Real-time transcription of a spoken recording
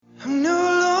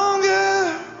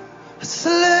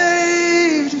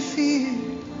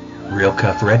Real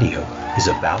Cuff Radio is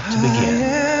about to begin.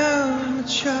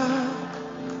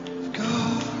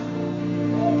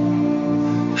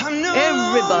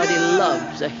 Everybody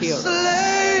loves a hero.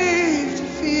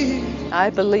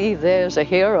 I believe there's a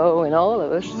hero in all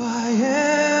of us.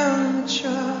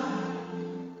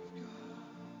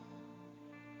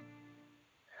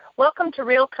 Welcome to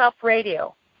Real Cuff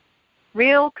Radio,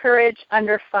 Real Courage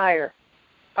Under Fire.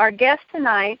 Our guest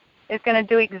tonight is going to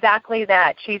do exactly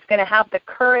that. She's going to have the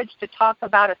courage to talk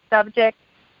about a subject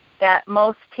that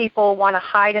most people want to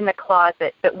hide in the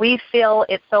closet, but we feel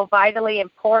it's so vitally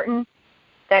important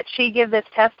that she give this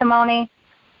testimony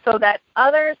so that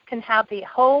others can have the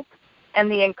hope and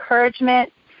the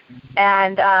encouragement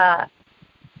and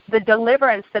the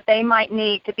deliverance that they might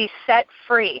need to be set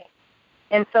free.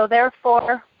 And so,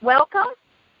 therefore, welcome.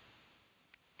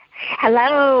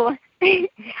 Hello.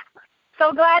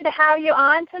 So glad to have you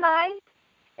on tonight.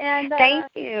 And thank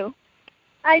you.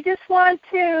 I just want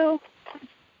to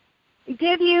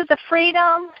give you the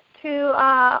freedom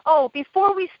to,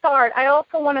 before we start, I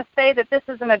also want to say that this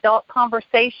is an adult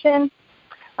conversation.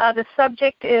 The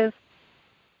subject is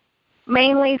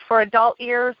mainly for adult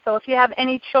ears, so if you have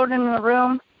any children in the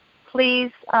room,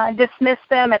 please dismiss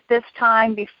them at this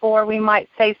time before we might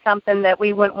say something that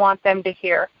we wouldn't want them to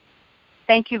hear.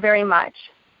 Thank you very much.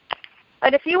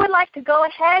 But if you would like to go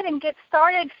ahead and get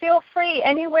started, feel free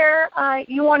anywhere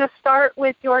you want to start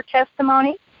with your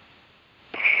testimony.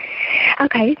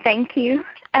 Okay, thank you.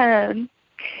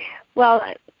 Well,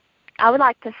 I would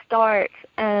like to start.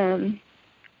 I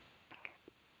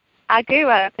grew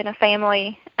up in a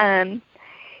family.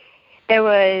 There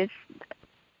was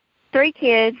 3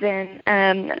 kids,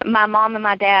 and my mom and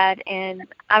my dad, and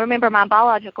I remember my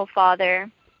biological father.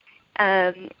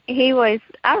 I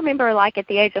remember like at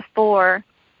the age of 4,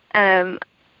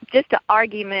 just an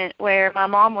argument where my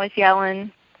mom was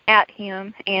yelling at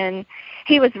him, and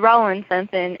he was rolling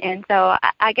something, and so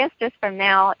I guess just from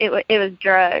now, it was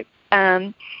drugs.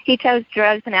 He chose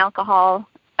drugs and alcohol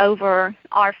over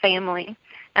our family,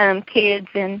 kids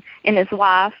and his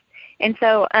wife. And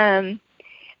so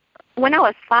when I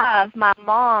was 5, my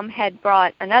mom had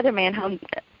brought another man home.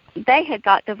 They had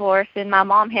got divorced, and my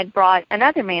mom had brought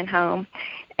another man home.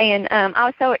 And I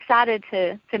was so excited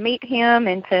to meet him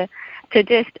and to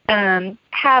just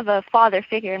have a father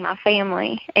figure in my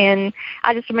family. And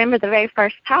I just remember the very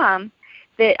first time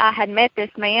that I had met this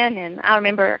man, and I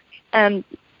remember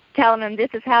telling him, this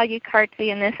is how you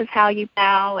curtsy and this is how you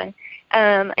bow. And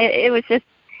it was just,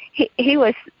 he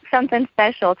was something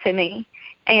special to me.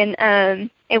 And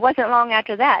it wasn't long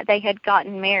after that they had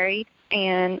gotten married,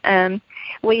 and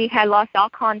we had lost all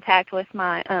contact with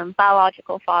my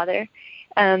biological father.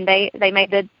 They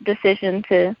made the decision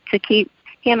to keep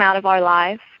him out of our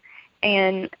life.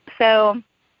 And so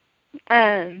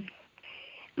my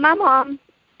mom,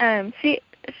 she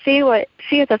was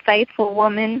a faithful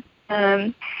woman.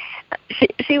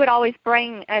 She would always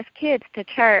bring us kids to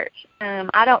church.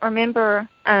 I don't remember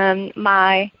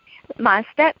my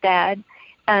stepdad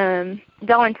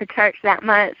going to church that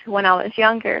much when I was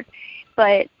younger,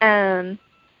 but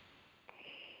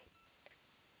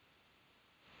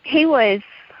he was.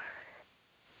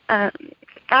 I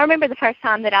remember the first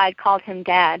time that I had called him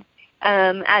Dad.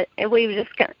 We were just,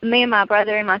 me and my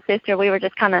brother and my sister, we were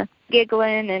just kind of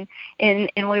giggling, and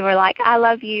we were like, "I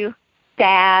love you,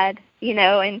 Dad," you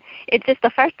know. And it's just the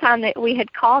first time that we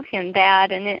had called him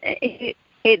Dad, and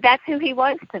that's who he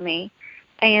was to me.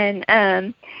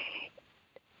 And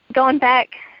going back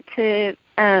to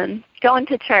going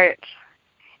to church,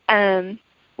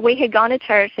 we had gone to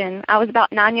church, and I was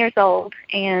about 9 years old,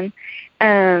 and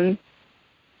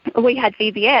we had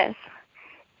VBS,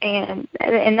 and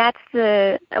that's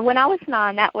when I was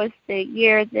 9, that was the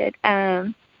year that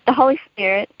the Holy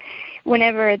Spirit,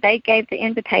 whenever they gave the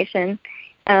invitation,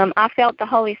 I felt the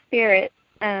Holy Spirit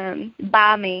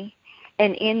by me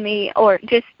and in me, or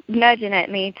just nudging at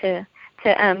me to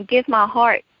give my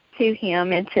heart to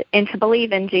Him and to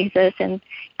believe in Jesus,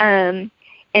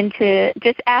 and to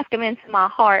just ask Him into my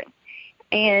heart.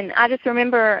 And I just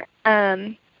remember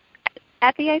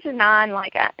at the age of 9,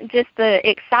 like just the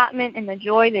excitement and the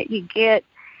joy that you get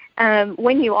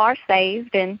when you are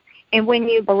saved and when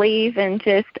you believe, and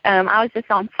just I was just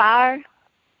on fire,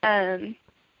 and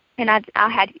I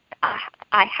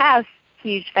have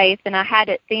huge faith, and I had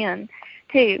it then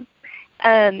too.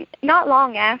 Not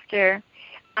long after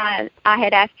I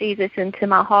had asked Jesus into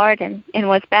my heart and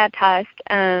was baptized,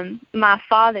 my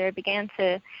father began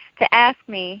to ask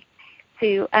me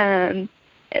to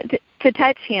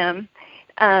touch him.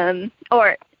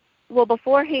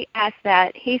 Before he asked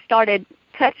that, he started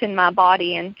touching my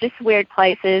body in just weird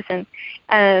places,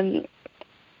 and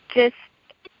just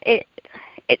it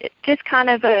just kind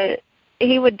of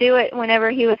he would do it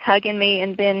whenever he was hugging me,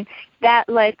 and then that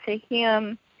led to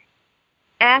him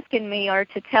asking me or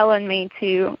to telling me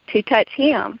to touch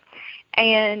him.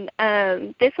 And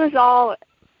this was all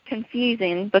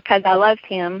confusing because I loved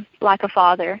him like a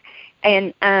father.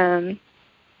 And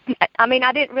I mean,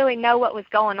 I didn't really know what was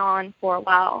going on for a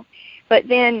while. But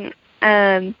then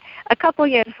a couple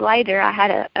years later, I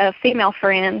had a female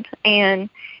friend, and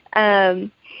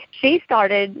she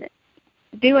started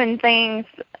doing things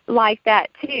like that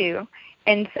too.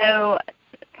 And so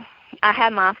I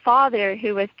had my father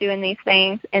who was doing these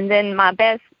things, and then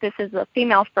this is a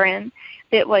female friend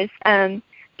that was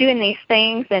doing these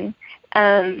things, and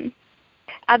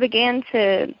I began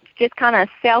to just kind of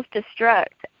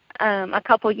self-destruct a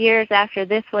couple years after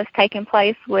this was taking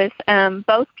place with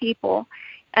both people.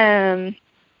 I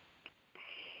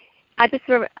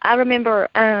remember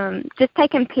just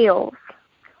taking pills.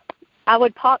 I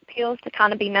would pop pills to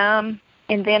kind of be numb,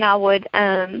 and then I would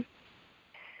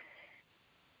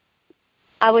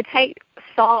take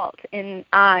salt and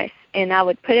ice, and I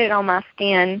would put it on my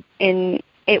skin, and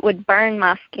it would burn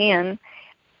my skin.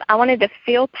 I wanted to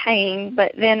feel pain,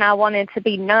 but then I wanted to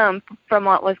be numb from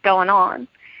what was going on.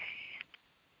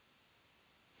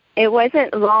 It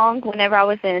wasn't long whenever I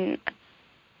was in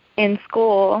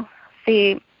school.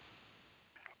 See,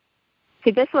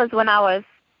 this was when I was,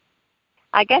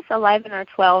 I guess, 11 or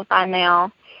 12 by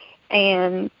now,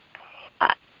 and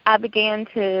I began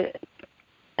to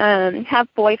have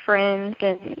boyfriends,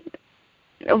 and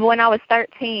when I was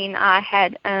 13, I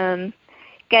had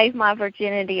gave my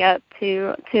virginity up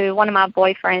to one of my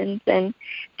boyfriends, and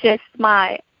just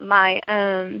my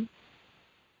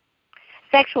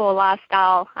sexual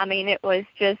lifestyle. I mean, it was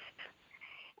just,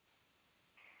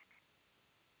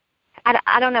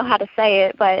 I don't know how to say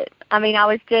it, but I mean, I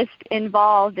was just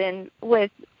involved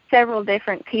with several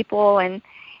different people,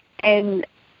 and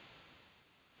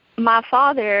my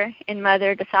father and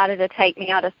mother decided to take me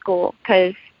out of school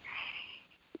because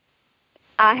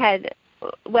I had,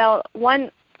 well,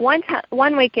 one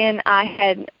weekend I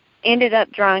had ended up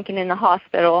drunk and in the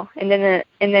hospital, and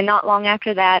then not long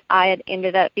after that I had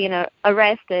ended up being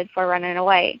arrested for running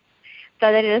away.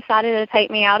 So they decided to take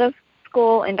me out of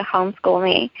school and to homeschool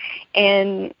me,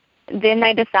 and then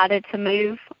they decided to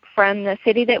move from the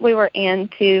city that we were in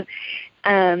to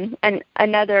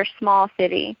another small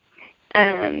city.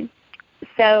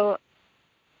 So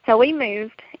we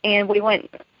moved, and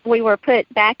we were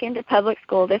put back into public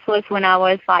school. This was when I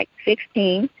was like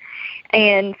 16.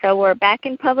 And so we're back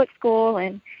in public school,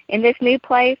 and in this new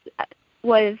place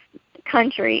was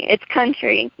country. It's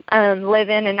country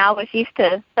living, and I was used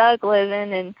to thug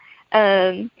living,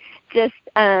 and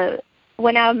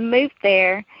when I moved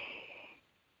there,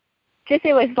 just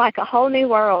it was like a whole new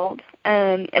world.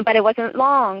 But it wasn't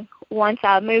long once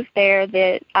I moved there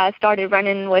that I started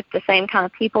running with the same kind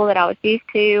of people that I was used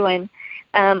to, and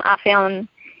I found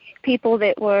people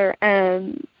that were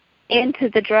into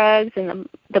the drugs and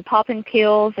the popping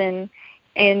pills and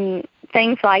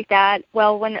things like that.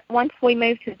 Well, once we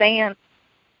moved to Van,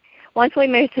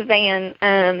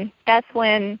 that's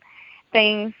when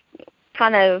things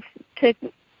kind of took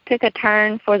a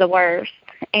turn for the worse.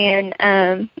 And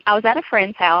I was at a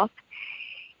friend's house.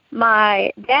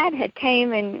 My dad had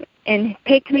came and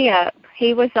picked me up.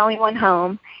 He was the only one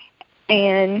home.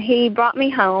 And he brought me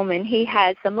home, and he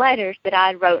had some letters that I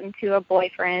had written to a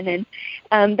boyfriend,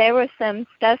 and there was some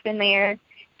stuff in there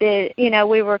that, you know,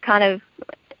 we were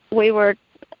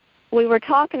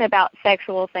talking about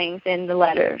sexual things in the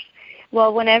letters.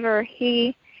 Well, whenever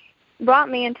he brought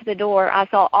me into the door, I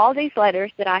saw all these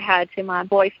letters that I had to my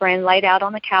boyfriend laid out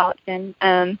on the couch, and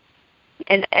I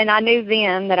knew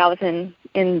then that I was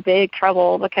in big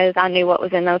trouble because I knew what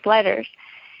was in those letters.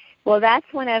 Well, that's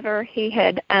whenever he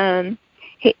had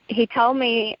he told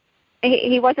me,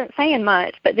 he wasn't saying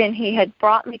much, but then he had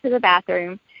brought me to the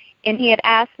bathroom, and he had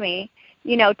asked me,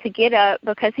 you know, to get up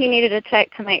because he needed to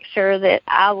check to make sure that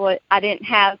I didn't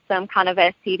have some kind of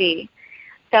STD.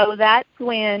 So that's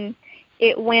when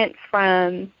it went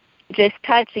from just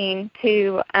touching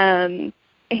to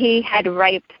he had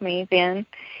raped me then,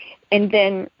 and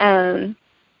then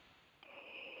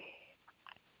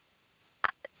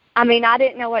I mean, I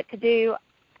didn't know what to do.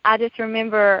 I just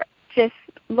remember just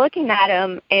looking at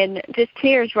him and just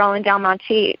tears rolling down my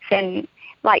cheeks, and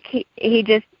like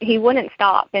he wouldn't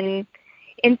stop. And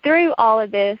through all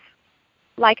of this,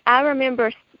 like I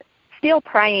remember still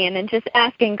praying and just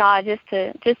asking God just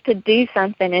to do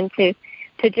something, and to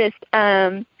just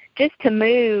to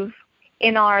move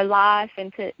in our life,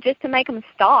 and to make him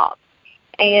stop.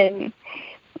 And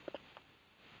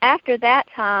after that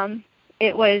time,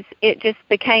 it just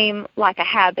became like a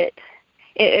habit.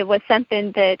 It was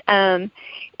something that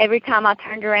every time I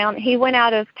turned around, he went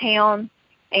out of town,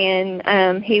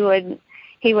 and he would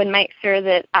make sure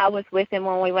that I was with him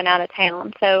when we went out of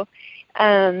town. So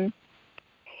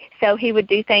he would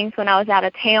do things when I was out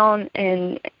of town,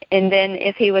 and then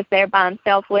if he was there by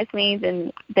himself with me,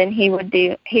 then he would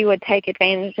take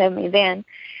advantage of me then.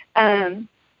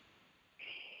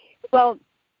 Well,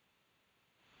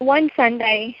 one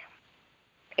Sunday,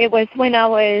 it was when I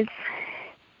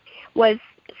was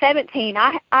 17.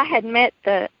 I had met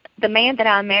the man that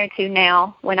I'm married to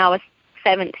now when I was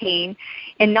 17,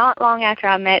 and not long after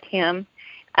I met him,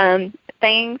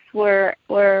 things were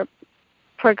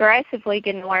progressively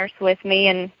getting worse with me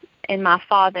and my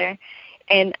father.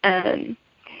 And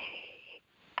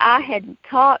I had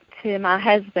talked to my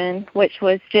husband, which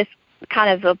was just kind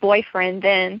of a boyfriend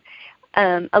then,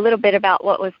 a little bit about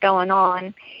what was going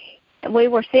on. We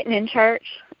were sitting in church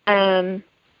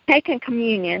taking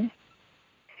communion,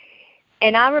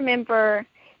 and I remember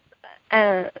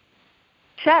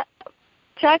Chuck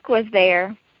was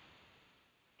there.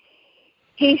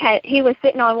 He was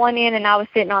sitting on one end and I was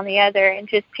sitting on the other, and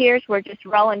just tears were just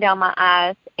rolling down my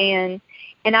eyes. And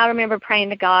I remember praying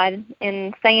to God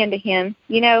and saying to him,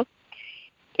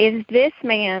 if this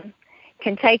man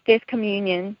can take this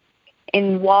communion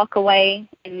and walk away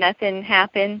and nothing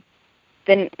happened,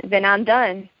 then I'm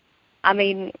done. I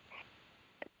mean,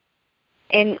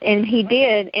 and he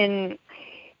did, and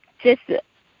just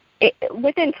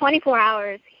within 24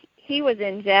 hours, he was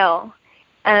in jail.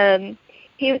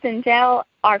 He was in jail.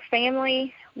 Our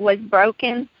family was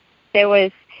broken.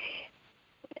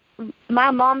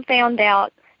 My mom found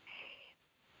out.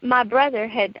 My brother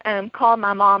had called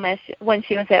my mom when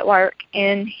she was at work,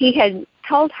 and he had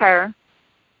told her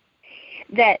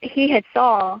that he had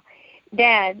saw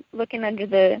Dad looking under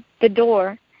the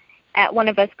door at one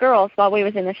of us girls while we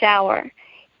was in the shower.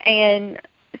 And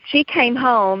she came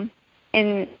home,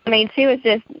 and she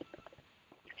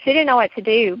didn't know what to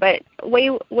do, but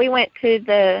we went to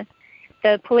the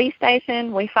police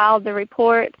station. We filed the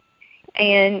report,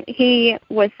 and he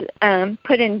was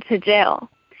put into jail.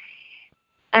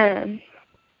 I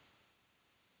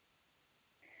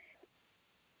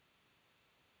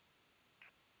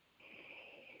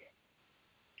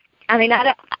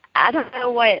don't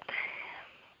know what.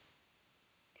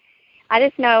 I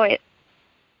just know it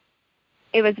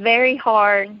was very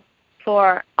hard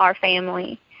for our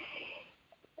family.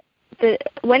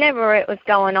 Whenever it was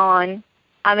going on,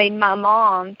 my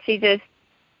mom, she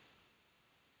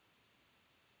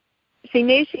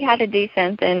knew she had to do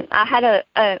something. I had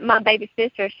my baby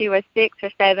sister, she was 6 or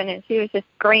 7, and she was just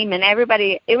screaming.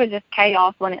 It was just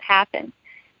chaos when it happened.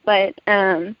 But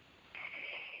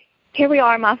here we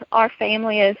are, our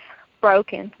family is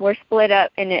broken. We're split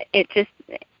up, and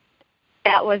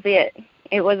that was it.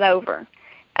 It was over.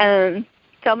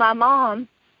 So my mom,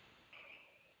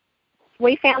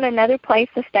 we found another place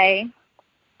to stay,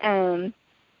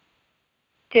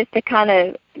 just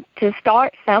to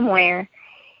start somewhere.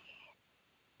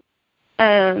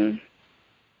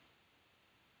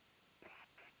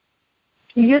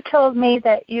 You told me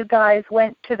that you guys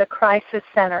went to the crisis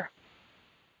center.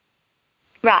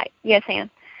 Right. Yes,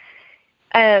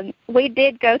 Ann. We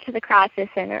did go to the crisis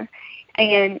center,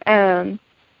 and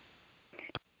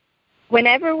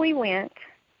whenever we went,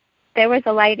 there was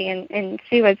a lady, and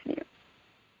she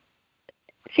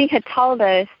had told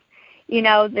us,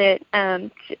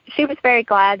 that she was very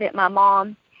glad that my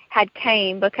mom had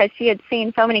came, because she had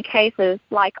seen so many cases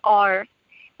like ours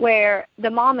where the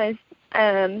mamas,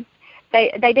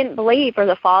 they didn't believe, or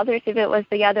the fathers, if it was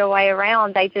the other way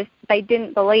around, they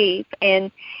didn't believe.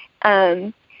 And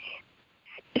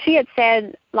she had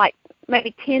said like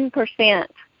maybe 10%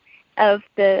 of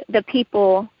the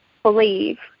people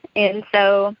believe. And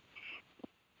so,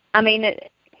 I'm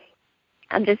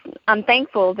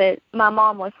thankful that my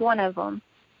mom was one of them.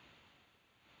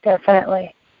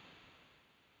 Definitely.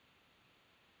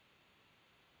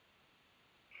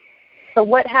 So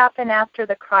what happened after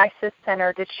the crisis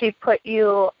center? Did she put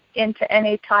you into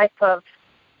any type of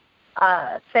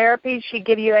therapy? Did she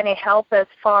give you any help as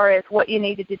far as what you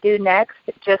needed to do next,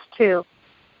 just to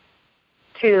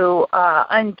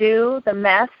undo the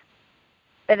mess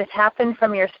that had happened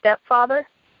from your stepfather?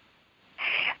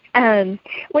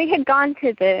 We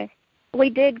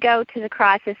did go to the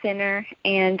crisis center,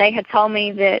 and they had told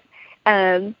me that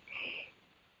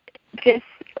just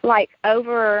like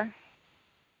over,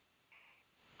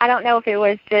 I don't know if it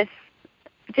was just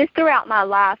throughout my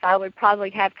life, I would probably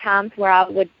have times where I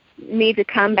would need to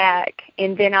come back,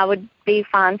 and then I would be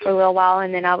fine for a little while,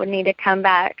 and then I would need to come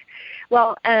back.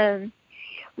 Well,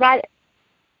 right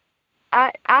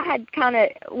I had kind of,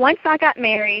 once I got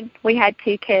married, we had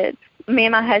 2 kids. Me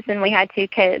and my husband, we had 2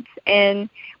 kids, and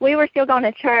we were still going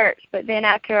to church. But then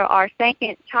after our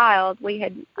second child, we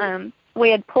had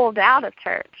pulled out of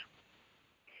church.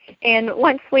 And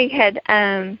once we had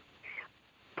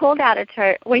pulled out of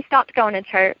church, we stopped going to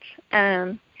church.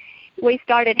 We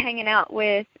started hanging out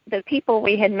with the people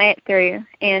we had met through,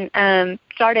 and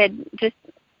started just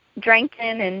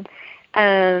drinking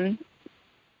and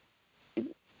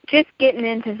just getting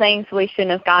into things we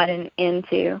shouldn't have gotten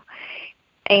into.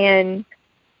 And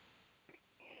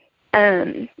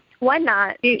one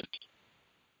night, do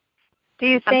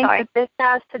you think that this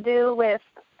has to do with,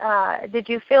 did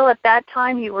you feel at that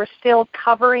time you were still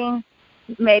covering,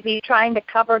 maybe trying to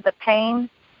cover the pain?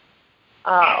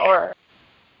 Or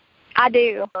I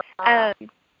do. I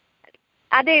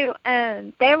do.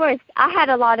 I had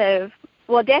a lot of,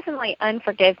 well, definitely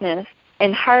unforgiveness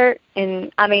and hurt,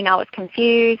 and I was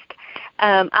confused.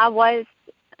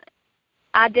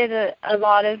 I did a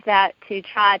lot of that to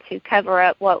try to cover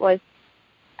up what was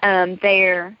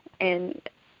there, and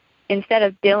instead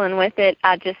of dealing with it,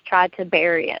 I just tried to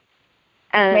bury it.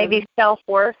 Maybe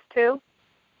self-worth too?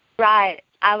 Right.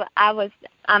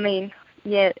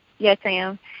 Yes,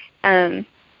 I am.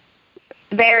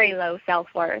 Very low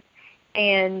self-worth.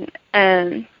 And,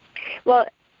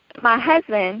 my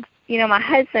husband,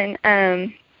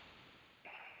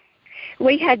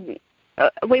 we had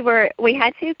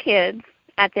 2 kids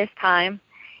at this time,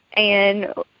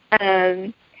 and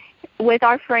with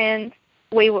our friends,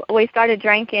 we started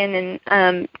drinking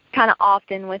and kind of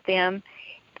often with them.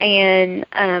 And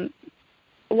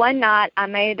one night, I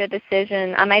made a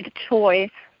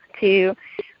choice to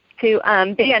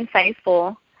be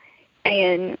unfaithful,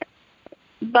 and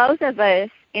both of us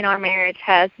in our marriage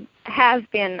have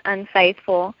been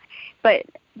unfaithful, but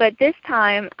this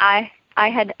time I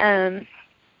had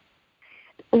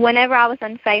whenever I was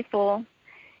unfaithful,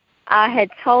 I had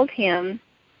told him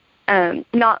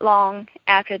not long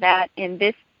after that, and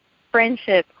this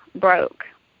friendship broke.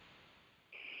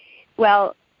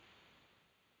 Well,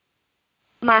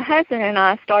 my husband and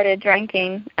I started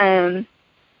drinking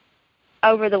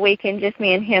over the weekend, just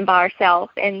me and him by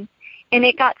ourselves, and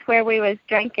it got to where we was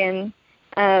drinking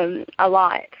a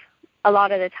lot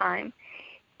of the time.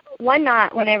 One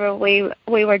night, whenever we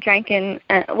were drinking,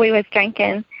 we were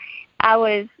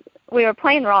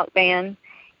playing Rock Band,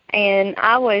 and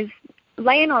I was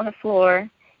laying on the floor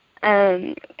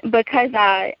because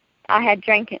I had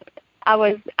drank. I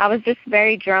was just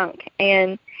very drunk,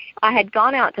 and I had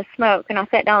gone out to smoke, and I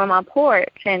sat down on my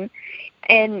porch, and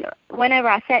whenever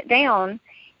I sat down,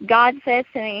 God says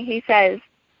to me, He says,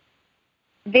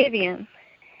 "Vivian."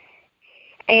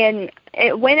 And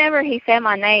whenever He said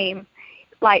my name,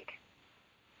 like,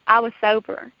 I was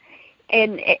sober.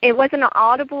 And it wasn't an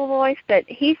audible voice, but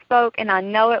He spoke, and I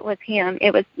know it was Him.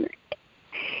 It was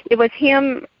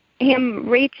Him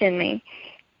reaching me.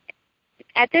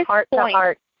 At this heart point, to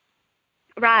heart.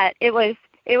 Right. It was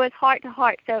heart to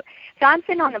heart. So I'm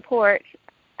sitting on the porch.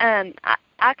 I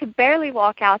could barely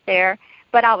walk out there,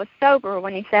 but I was sober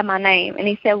when He said my name. And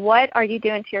He said, "What are you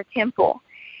doing to your temple?"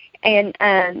 And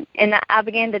I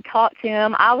began to talk to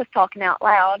Him. I was talking out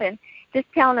loud and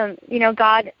just telling Him,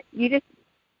 God, you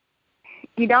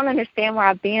don't understand where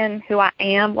I've been, who I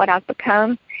am, what I've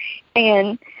become.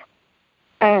 And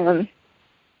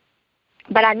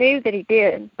but I knew that He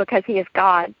did, because He is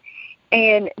God.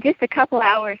 And just a couple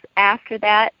hours after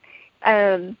that,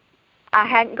 I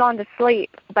hadn't gone to sleep,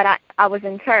 but I was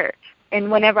in church. And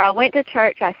whenever I went to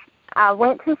church, I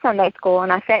went to Sunday school,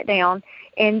 and I sat down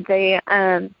in the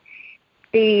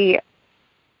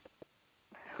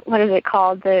what is it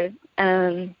called? The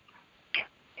the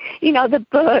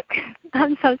book.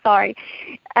 I'm so sorry.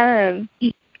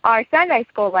 Our Sunday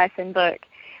school lesson book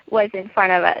was in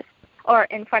front of us, or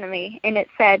in front of me, and it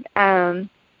said,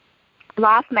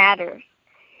 "Life matters."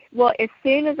 Well, as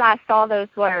soon as I saw those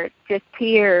words, just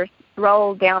tears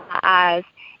rolled down my eyes,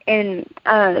 and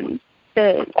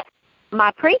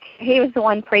my preacher, he was the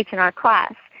one preaching our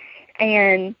class,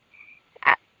 and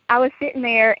I was sitting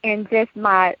there, and just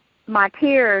my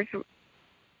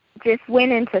just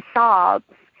went into sobs.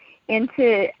 It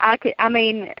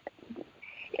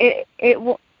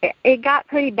got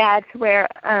pretty bad to where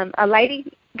a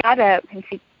lady got up and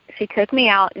she took me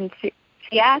out, and she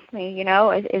asked me,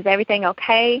 is everything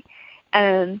okay?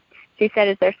 She said,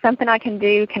 "Is there something I can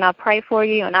do? Can I pray for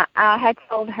you?" And I had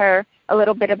told her a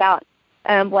little bit about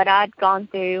what I'd gone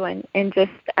through, and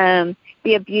just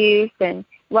the abuse and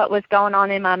what was going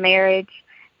on in my marriage.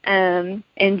 And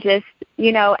just,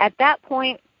 at that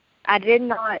point, I did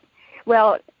not,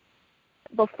 well,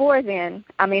 before then,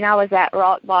 I mean, I was at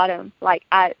rock bottom. Like,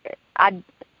 I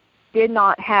did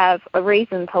not have a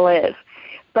reason to live.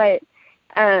 But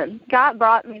God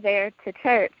brought me there to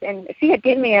church, and she had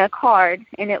given me a card,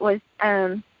 and it was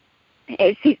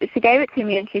she gave it to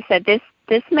me, and she said,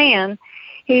 this man,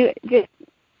 he just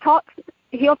talks.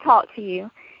 He'll talk to you.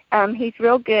 He's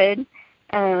real good.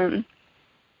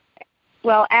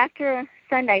 Well, after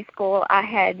Sunday school,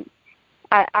 I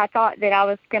thought that I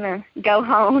was going to go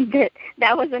home,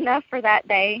 that was enough for that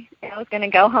day. I was going to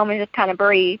go home and just kind of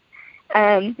breathe.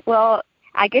 Well,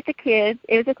 I get the kids.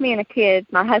 It was just me and the kids.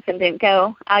 My husband didn't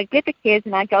go. I get the kids,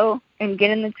 and I go and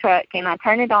get in the truck, and I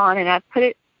turn it on, and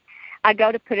I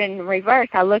go to put it in reverse.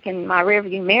 I look in my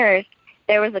rearview mirrors.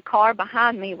 There was a car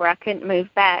behind me where I couldn't move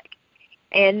back.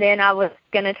 And then I was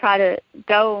going to try to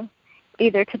go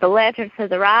either to the left or to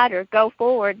the right or go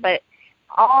forward, but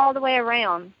all the way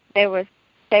around there was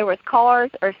cars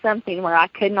or something where I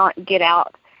could not get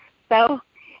out. So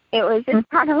it was just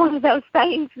kind of one of those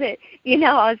things that,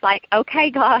 I was like,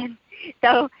 okay, God.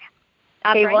 So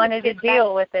He wanted to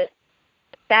deal with it.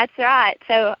 That's right.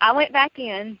 So I went back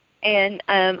in, and,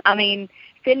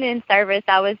 sitting in service,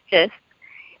 I was just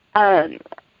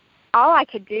all I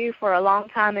could do for a long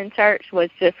time in church was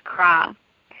just cry.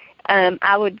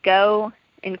 I would go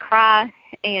and cry,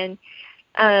 and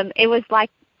it was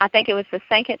like, I think it was the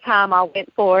second time I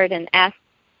went forward and asked,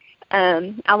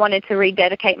 I wanted to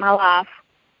rededicate my life.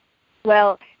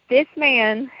 Well, this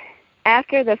man,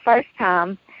 after the first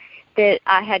time that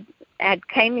I had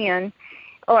came in,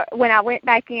 or when I went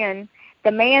back in,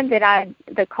 the man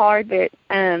the card that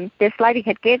this lady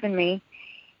had given me,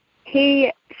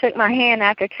 he shook my hand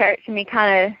after church, and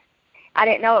I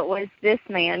didn't know it was this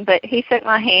man, but he shook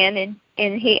my hand,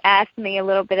 and he asked me a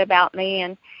little bit about me,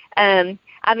 and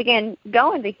I began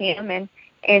going to him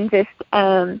and just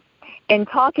and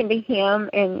talking to him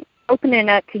and opening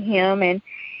up to him,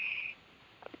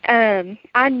 and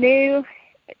I knew,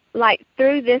 like,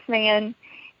 through this man,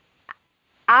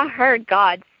 I heard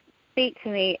God speak to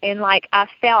me, and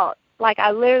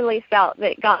I literally felt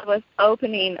that God was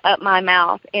opening up my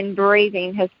mouth and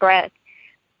breathing His breath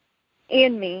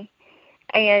in me.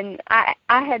 And I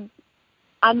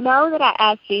know that I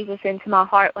asked Jesus into my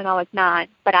heart when I was 9,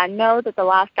 but I know that the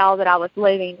lifestyle that I was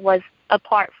living was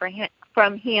apart from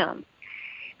Him.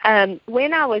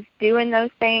 When I was doing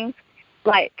those things,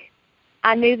 like,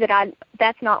 I knew that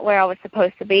that's not where I was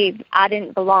supposed to be. I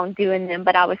didn't belong doing them,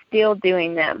 but I was still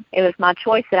doing them. It was my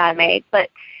choice that I made.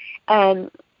 But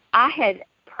I had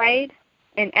prayed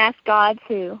and asked God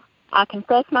I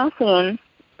confessed my sins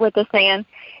with the sand,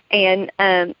 and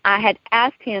I had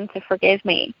asked Him to forgive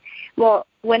me. Well,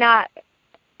 when I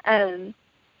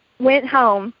went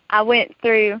home, I went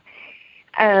through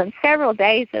several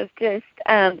days of just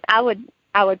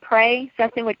I would pray,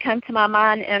 something would come to my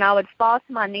mind, and I would fall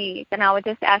to my knees, and I would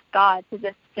just ask God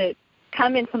to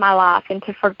come into my life and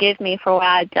to forgive me for what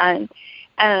I had done.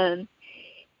 And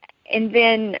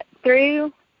then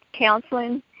through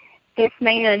counseling, this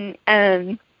man,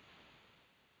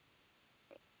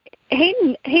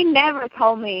 he never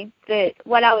told me that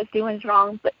what I was doing is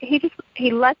wrong, but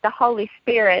he let the Holy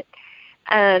Spirit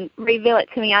reveal it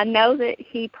to me. I know that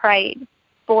he prayed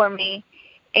for me,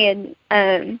 and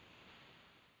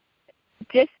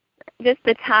just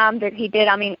the time that he did,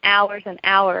 hours and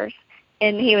hours,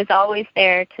 and he was always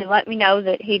there to let me know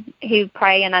that he would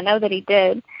pray, and I know that he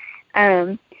did.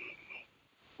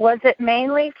 Was it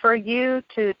mainly for you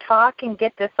to talk and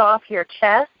get this off your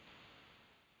chest?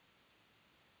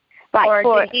 Right,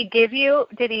 or did he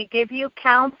give you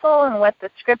counsel and what the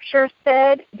scripture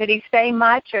said? Did he say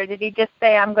much, or did he just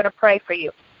say, I'm going to pray for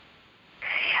you?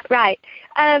 Right.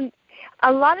 A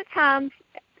lot of times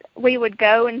we would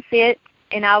go and sit,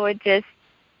 and I would just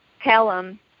tell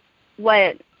him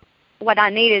what I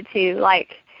needed to,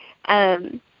 like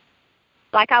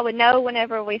I would know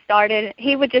whenever we started.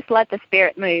 He would just let the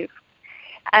Spirit move.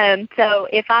 So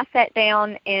if I sat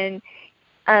down and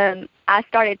I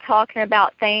started talking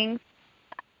about things,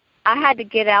 I had to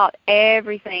get out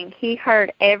everything. He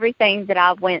heard everything that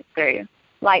I went through,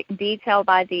 like detail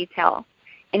by detail,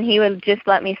 and he would just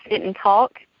let me sit and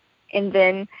talk, and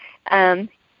then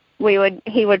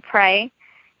he would pray,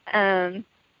 and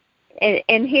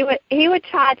he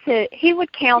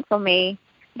would counsel me,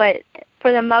 but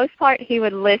for the most part he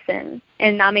would listen,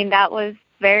 and that was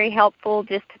very helpful,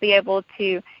 just to be able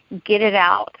to get it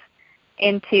out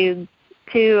and to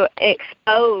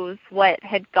expose what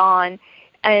had gone,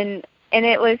 and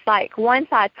it was like once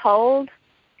I told,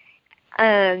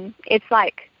 it's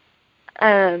like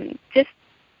just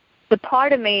the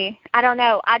part of me, I don't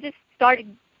know, I just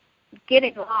started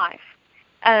getting life,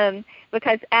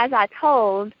 because as I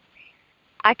told,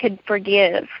 I could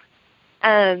forgive.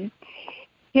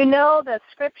 You know, the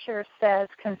scripture says,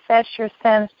 confess your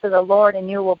sins to the Lord and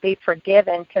you will be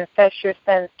forgiven. Confess your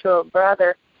sins to a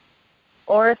brother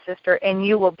or a sister and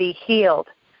you will be healed.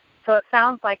 So it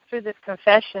sounds like through this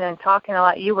confession and talking a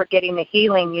lot, you were getting the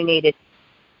healing you needed.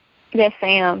 Yes, I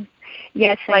am.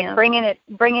 Yes, I am. Like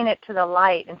bringing it to the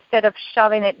light. Instead of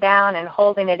shoving it down and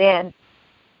holding it in,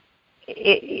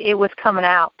 it was coming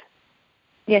out.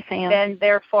 Yes, I am. And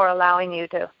therefore allowing you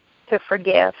to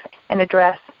forgive and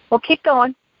address. Well, keep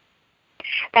going.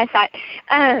 That's right.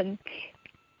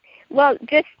 Well,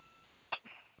 just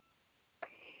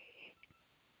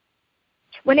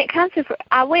when it comes to,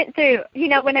 I went through,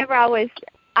 whenever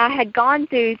I had gone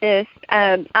through this,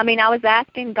 I was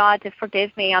asking God to forgive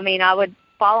me. I would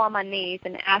fall on my knees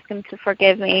and ask Him to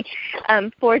forgive me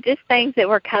for just things that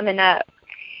were coming up.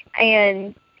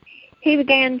 And He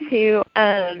began to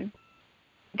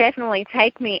definitely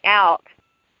take me out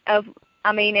of,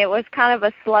 it was kind of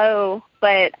a slow,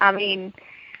 but,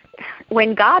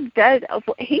 when God does,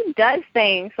 He does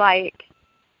things like,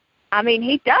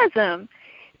 He does them.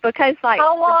 Because, like,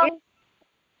 how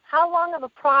long of a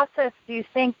process do you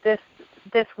think this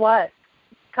was?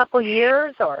 A couple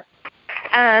years, or?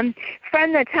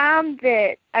 From the time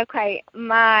that,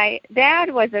 my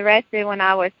dad was arrested when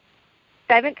I was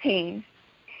 17.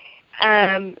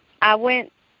 I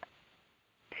went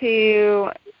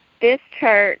to this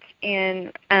church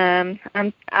in, I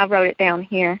wrote it down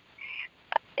here.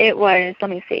 It was,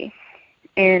 let me see,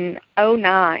 in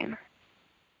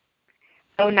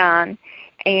 2009.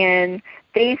 And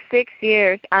these 6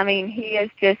 years, he has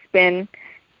just been,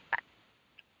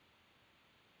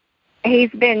 I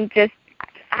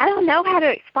don't know how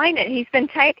to explain it. He's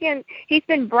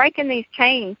been breaking these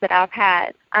chains that I've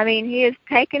had. He has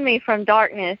taken me from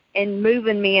darkness and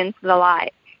moving me into the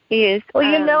light. He is.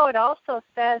 Well, it also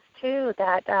says, too,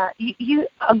 that a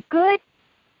good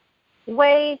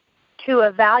way to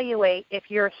evaluate if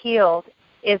you're healed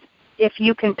is if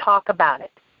you can talk about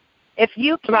it. If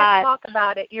you can't talk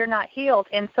about it, you're not healed.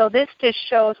 And so this just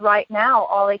shows right now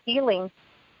all the healing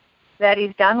that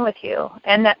He's done with you,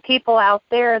 and that people out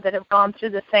there that have gone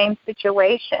through the same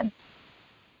situation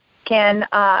can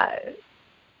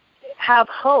have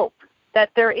hope that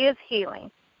there is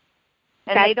healing.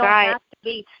 And they don't have to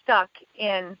be stuck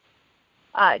in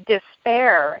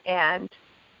despair and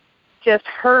just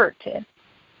hurt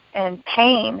and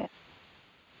pain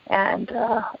and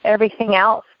everything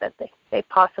else that they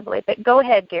possibly. But go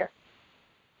ahead, dear.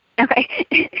 Okay.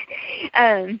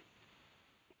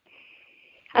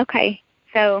 Okay.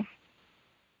 So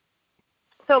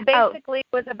basically,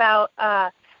 it was about.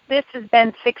 This has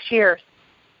been 6 years.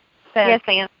 Since yes,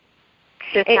 ma'am.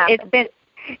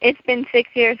 It's been 6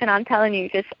 years, and I'm telling you,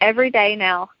 just every day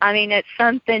now. It's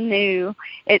something new.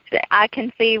 I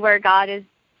can see where God is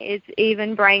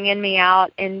even bringing me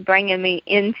out and bringing me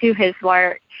into His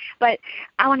work. But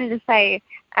I wanted to say,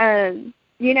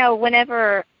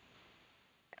 whenever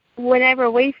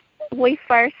we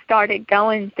first started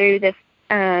going through this,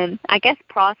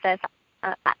 process.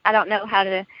 I don't know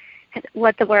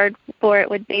what the word for it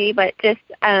would be, but just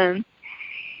I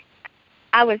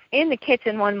was in the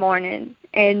kitchen one morning,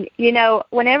 and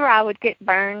whenever I would get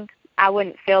burned, I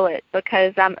wouldn't feel it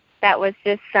because that was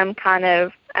just some kind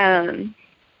of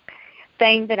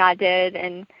thing that I did,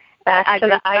 and back to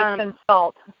the ice and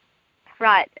salt.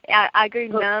 Right, I grew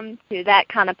numb to that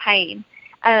kind of pain.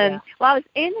 Well, I was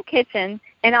in the kitchen,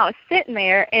 and I was sitting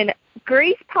there, and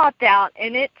grease popped out,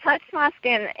 and it touched my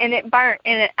skin, and it burnt,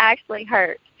 and it actually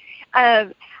hurt.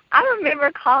 I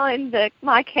remember calling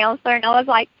my counselor, and I was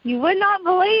like, you would not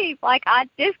believe, I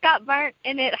just got burnt,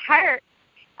 and it hurt.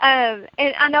 And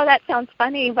I know that sounds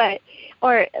funny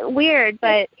or weird,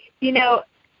 but,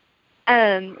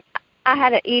 I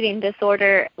had an eating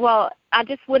disorder. Well, I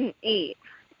just wouldn't eat.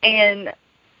 And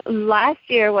last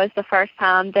year was the first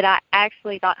time that I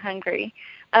actually got hungry.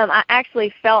 I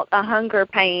actually felt a hunger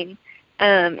pain,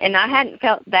 and I hadn't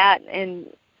felt that in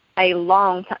a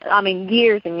long time,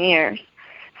 years and years.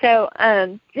 So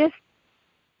just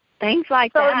things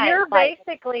like that. So you're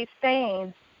basically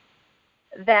saying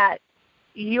that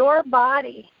your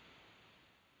body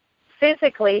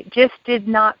physically just did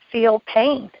not feel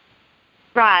pain.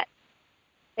 Right.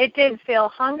 It didn't feel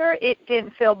hunger. It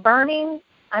didn't feel burning.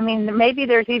 Maybe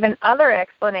there's even other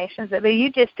explanations, but you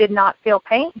just did not feel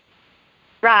pain.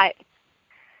 Right.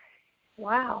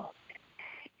 Wow.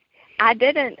 I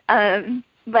didn't,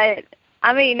 but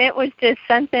it was just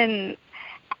something.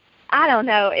 I don't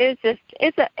know.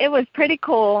 It was pretty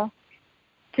cool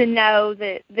to know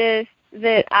that this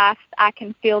that I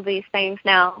can feel these things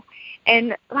now.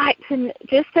 And like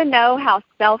just to know how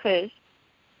selfish,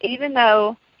 even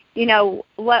though, you know,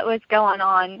 what was going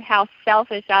on, how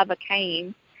selfish I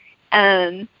became.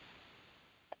 In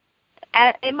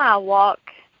my walk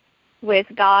with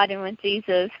God and with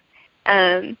Jesus,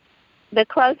 the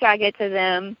closer I get to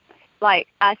them, like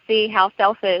I see how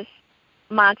selfish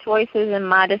my choices and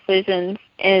my decisions,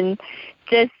 and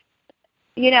just,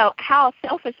 you know, how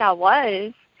selfish I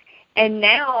was. And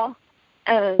now,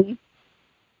 I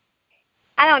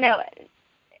don't know,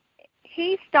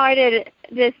 he started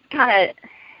just kind of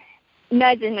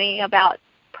nudging me about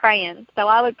praying. So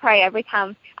I would pray every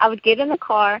time I would get in the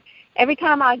car. Every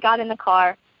time I got in the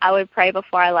car, I would pray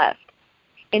before I left.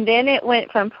 And then it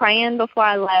went from praying before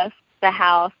I left the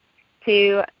house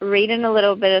to reading a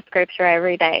little bit of scripture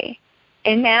every day.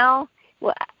 And now,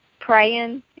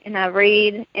 praying, and I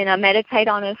read, and I meditate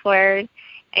on His Word.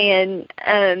 And,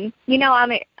 you know,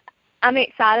 I'm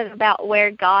excited about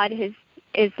where God is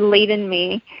leading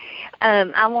me.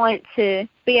 I want to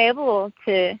be able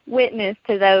to witness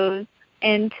to those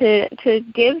and to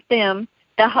give them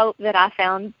the hope that I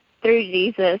found through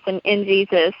Jesus and in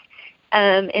Jesus,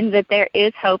 and that there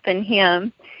is hope in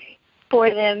Him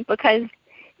for them, because,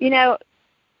 you know,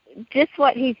 just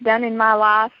what He's done in my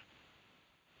life,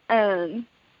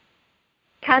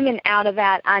 coming out of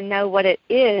that, I know what it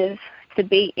is to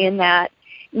be in that,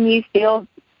 and you feel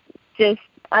just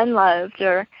unloved,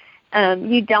 or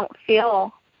you don't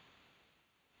feel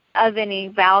of any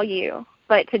value.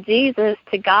 But to Jesus,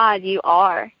 to God, you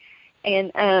are.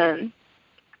 And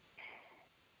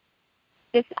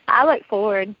just I look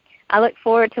forward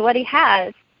to what He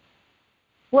has.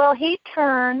 Well, He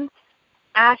turns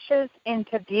ashes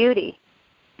into beauty.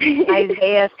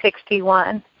 Isaiah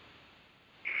 61.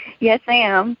 Yes,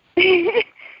 ma'am.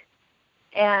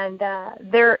 And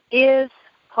there is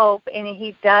hope, and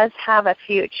He does have a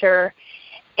future.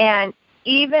 And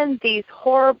even these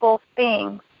horrible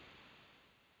things,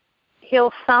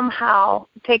 He'll somehow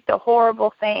take the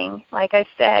horrible thing, like I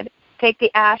said, take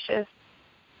the ashes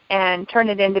and turn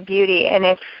it into beauty. And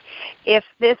if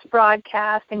this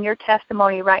broadcast and your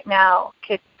testimony right now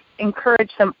could encourage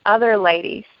some other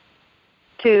ladies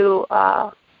to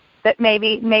that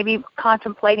maybe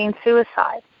contemplating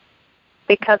suicide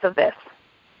because of this,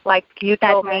 like you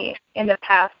told me in the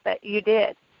past that you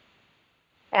did.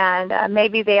 And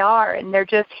maybe they are, and they're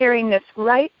just hearing this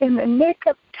right in the nick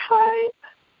of time.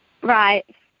 Right.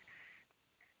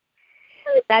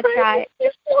 That's right.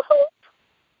 There's still hope.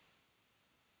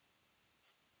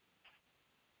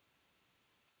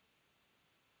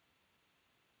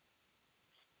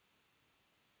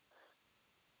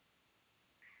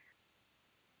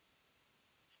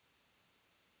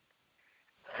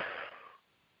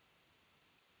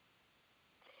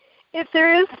 If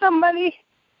there is somebody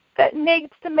that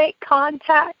needs to make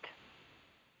contact,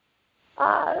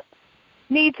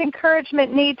 needs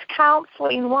encouragement, needs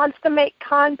counseling, wants to make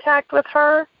contact with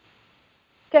her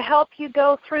to help you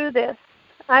go through this,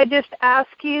 I just ask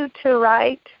you to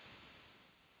write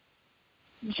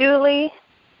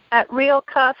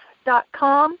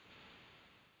Julie@realcuff.com,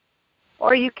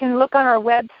 or you can look on our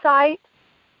website,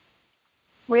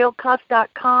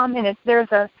 realcuff.com, and if there's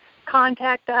a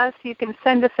contact us, you can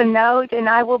send us a note, and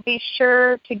I will be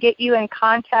sure to get you in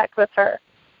contact with her.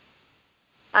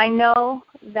 I know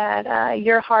that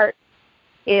your heart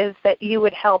is that you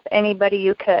would help anybody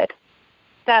you could.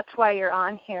 That's why you're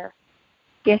on here.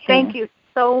 Yes, thank you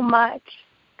so much.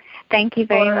 Thank you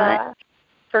very much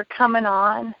for coming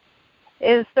on.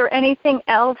 Is there anything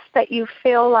else that you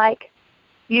feel like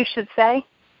you should say?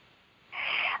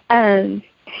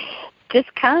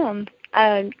 Just come.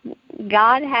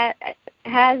 God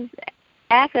has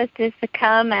asked us just to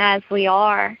come as we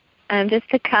are, just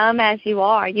to come as you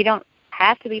are. You don't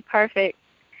have to be perfect.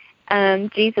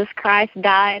 Jesus Christ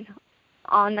died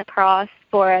on the cross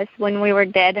for us when we were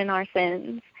dead in our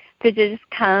sins. To just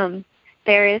come.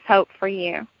 There is hope for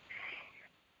you.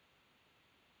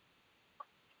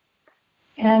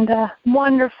 And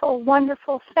wonderful,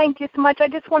 wonderful. Thank you so much. I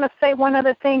just want to say one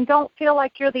other thing. Don't feel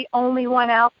like you're the only one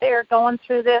out there going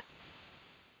through this.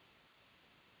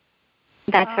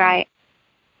 That's right.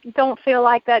 Don't feel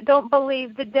like that. Don't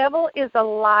believe. The devil is a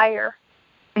liar.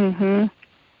 Mm-hmm.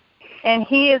 And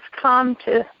he has come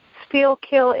to steal,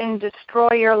 kill, and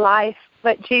destroy your life.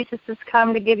 But Jesus has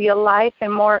come to give you life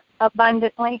and more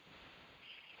abundantly.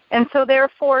 And so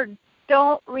therefore,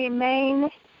 don't remain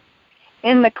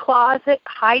in the closet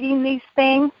hiding these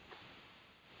things.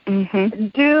 Mm-hmm.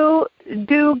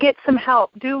 Do get some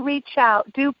help. Do reach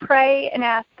out. Do pray and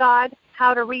ask God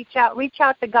how to reach out. Reach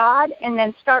out to God, and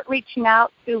then start reaching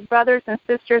out to brothers and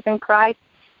sisters in Christ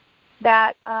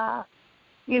that,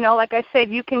 like I said,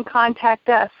 you can contact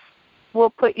us. We'll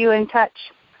put you in touch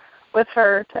with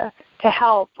her to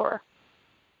help, or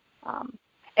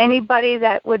anybody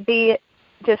that would be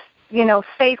just,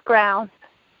 safe ground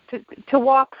to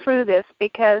walk through this,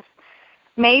 because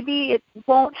maybe it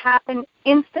won't happen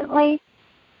instantly,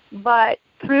 but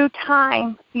through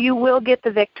time you will get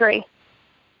the victory.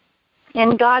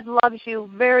 And God loves you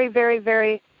very, very,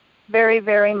 very, very,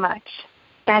 very much.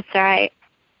 That's right.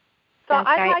 So That's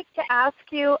I'd right. like to ask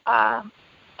you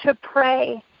to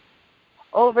pray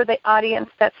over the audience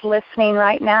that's listening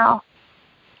right now,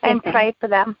 and Yes, pray for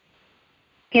them.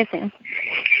 Yes, ma'am.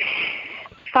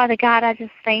 Father God, I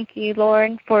just thank you,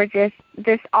 Lord, for just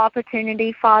this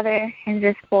opportunity, Father, and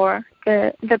just for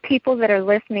the people that are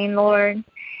listening, Lord.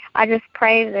 I just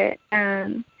pray that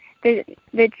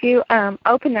you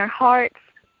open their hearts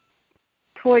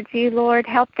towards you, Lord.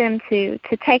 Help them to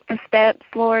take the steps,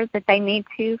 Lord, that they need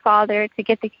to, Father, to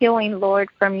get the healing, Lord,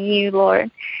 from you,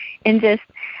 Lord. And just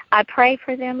I pray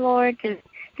for them, Lord.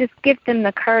 Just give them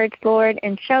the courage, Lord,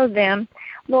 and show them,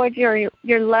 Lord, your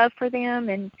love for them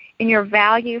and your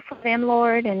value for them,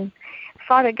 Lord. And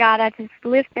Father God, I just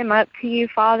lift them up to you,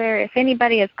 Father. If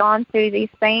anybody has gone through these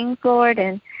things, Lord,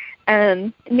 and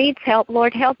needs help,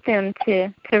 Lord, help them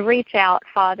to reach out,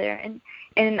 Father.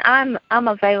 And I'm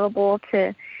available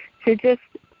to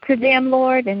them,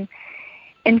 Lord, and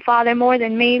Father, more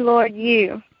than me, Lord,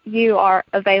 you are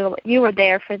available. You are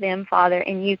there for them, Father,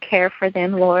 and you care for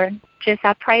them, Lord. Just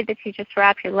I pray that you just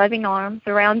wrap your loving arms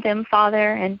around them,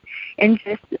 Father, and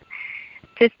just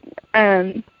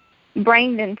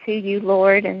bring them to you,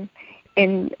 Lord,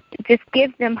 and just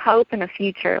give them hope and a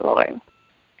future, Lord.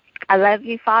 I love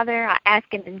you, Father. I ask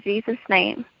it in Jesus'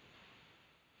 name.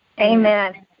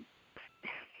 Amen.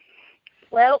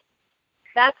 Well,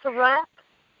 that's a wrap.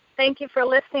 Thank you for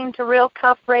listening to Real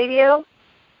Tough Radio,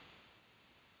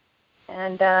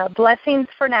 and blessings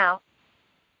for now.